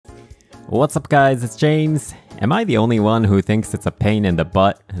What's up guys, it's James. Am I the only one who thinks it's a pain in the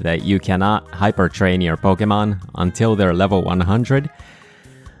butt that you cannot hypertrain your Pokemon until they're level 100?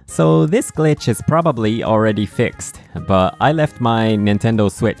 So this glitch is probably already fixed, but I left my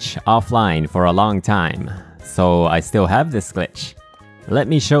Nintendo Switch offline for a long time, so I still have this glitch. Let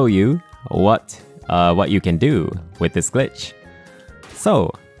me show you what you can do with this glitch.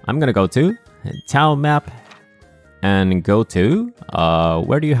 So I'm gonna go to Town Map and go to,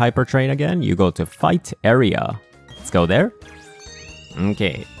 where do you hypertrain again? You go to Fight Area. Let's go there.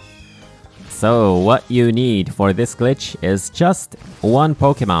 Okay. So what you need for this glitch is just one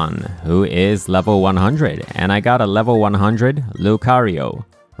Pokemon who is level 100. And I got a level 100 Lucario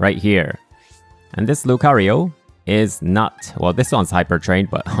right here. And this Lucario is not, well, this one's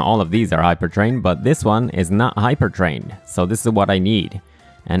hypertrained, but all of these are hypertrained, but this one is not hypertrained. So this is what I need.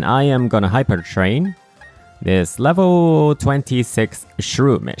 And I am gonna hypertrain this level 26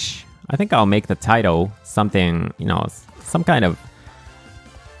 Shroomish. I think I'll make the title something, you know, some kind of...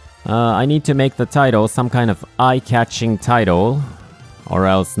 I need to make the title some kind of eye-catching title, or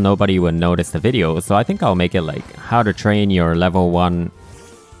else nobody would notice the video. So I think I'll make it like how to train your level 1,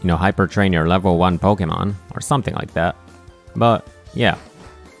 you know, hyper-train your level 1 Pokemon, or something like that. But yeah,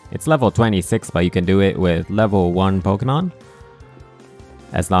 it's level 26, but you can do it with level 1 Pokemon,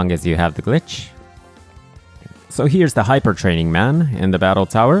 as long as you have the glitch. So here's the hyper-training man in the battle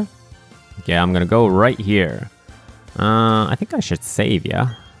tower. Okay, I'm gonna go right here. I think I should save,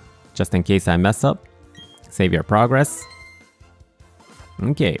 yeah? Just in case I mess up. Save your progress.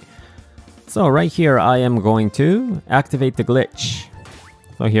 Okay. So right here, I am going to activate the glitch.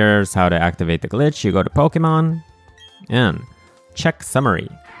 So here's how to activate the glitch. You go to Pokemon and check summary.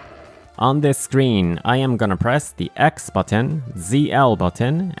 On this screen, I am gonna press the X button, ZL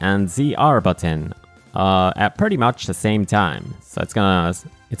button, and ZR button at pretty much the same time. So it's gonna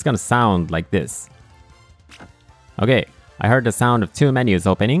sound like this. Okay, I heard the sound of 2 menus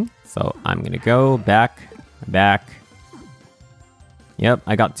opening. So I'm gonna go back. Yep,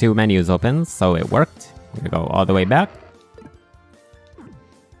 I got 2 menus open, so it worked. I'm gonna go all the way back.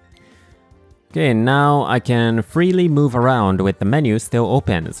 Okay, now I can freely move around with the menu still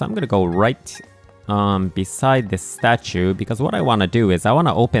open. So I'm gonna go right beside this statue, because what I want to do is I want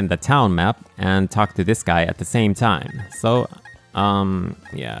to open the town map and talk to this guy at the same time. So,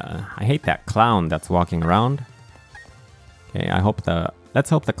 yeah, I hate that clown that's walking around. Okay, let's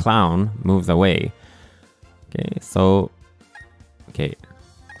hope the clown moves away. Okay, so, okay.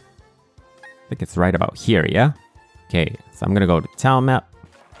 I think it's right about here, yeah? Okay, so I'm gonna go to town map.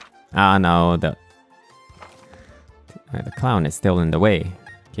 Ah, no, the clown is still in the way.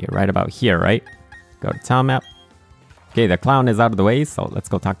 Okay, right about here, right? Go to town map. Okay, the clown is out of the way, so let's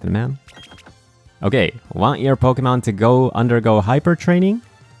go talk to the man. Okay, want your Pokemon to undergo hyper training?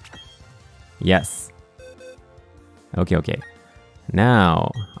 Yes. Okay.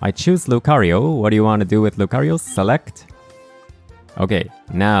 Now, I choose Lucario. What do you want to do with Lucario? Select. Okay,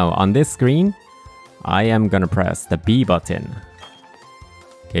 now on this screen, I am gonna press the B button.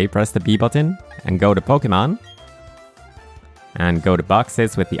 Okay, press the B button and go to Pokemon. And go to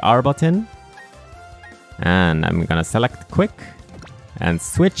boxes with the R button. And I'm gonna select Quick and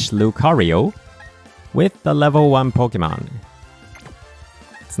switch Lucario with the level 1 Pokemon.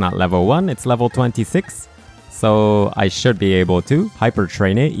 It's not level 1, it's level 26. So I should be able to hyper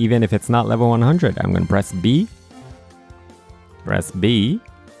train it even if it's not level 100. I'm gonna press B. Press B.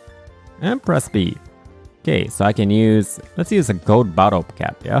 And press B. Okay, so I can let's use a gold bottle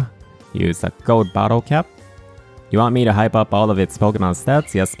cap, yeah? Use a gold bottle cap. You want me to hype up all of its Pokemon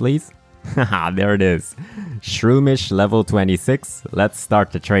stats? Yes, please. Haha, there it is. Shroomish level 26. Let's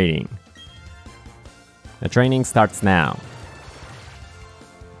start the training. The training starts now.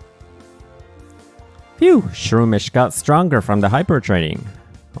 Phew, Shroomish got stronger from the hyper training.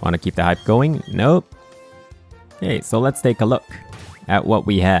 Want to keep the hype going? Nope. Okay, so let's take a look at what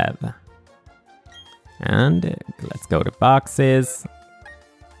we have. And let's go to boxes.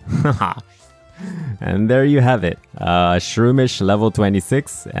 Haha. And there you have it, Shroomish level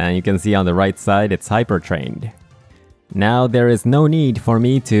 26, and you can see on the right side it's hyper-trained. Now there is no need for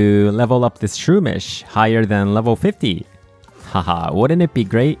me to level up this Shroomish higher than level 50. Haha, wouldn't it be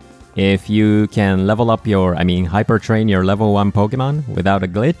great if you can level up hyper-train your level 1 Pokemon without a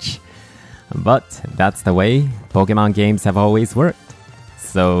glitch? But that's the way Pokemon games have always worked.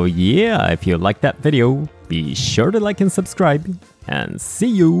 So yeah, if you liked that video, be sure to like and subscribe, and see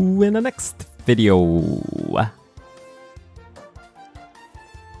you in the next video.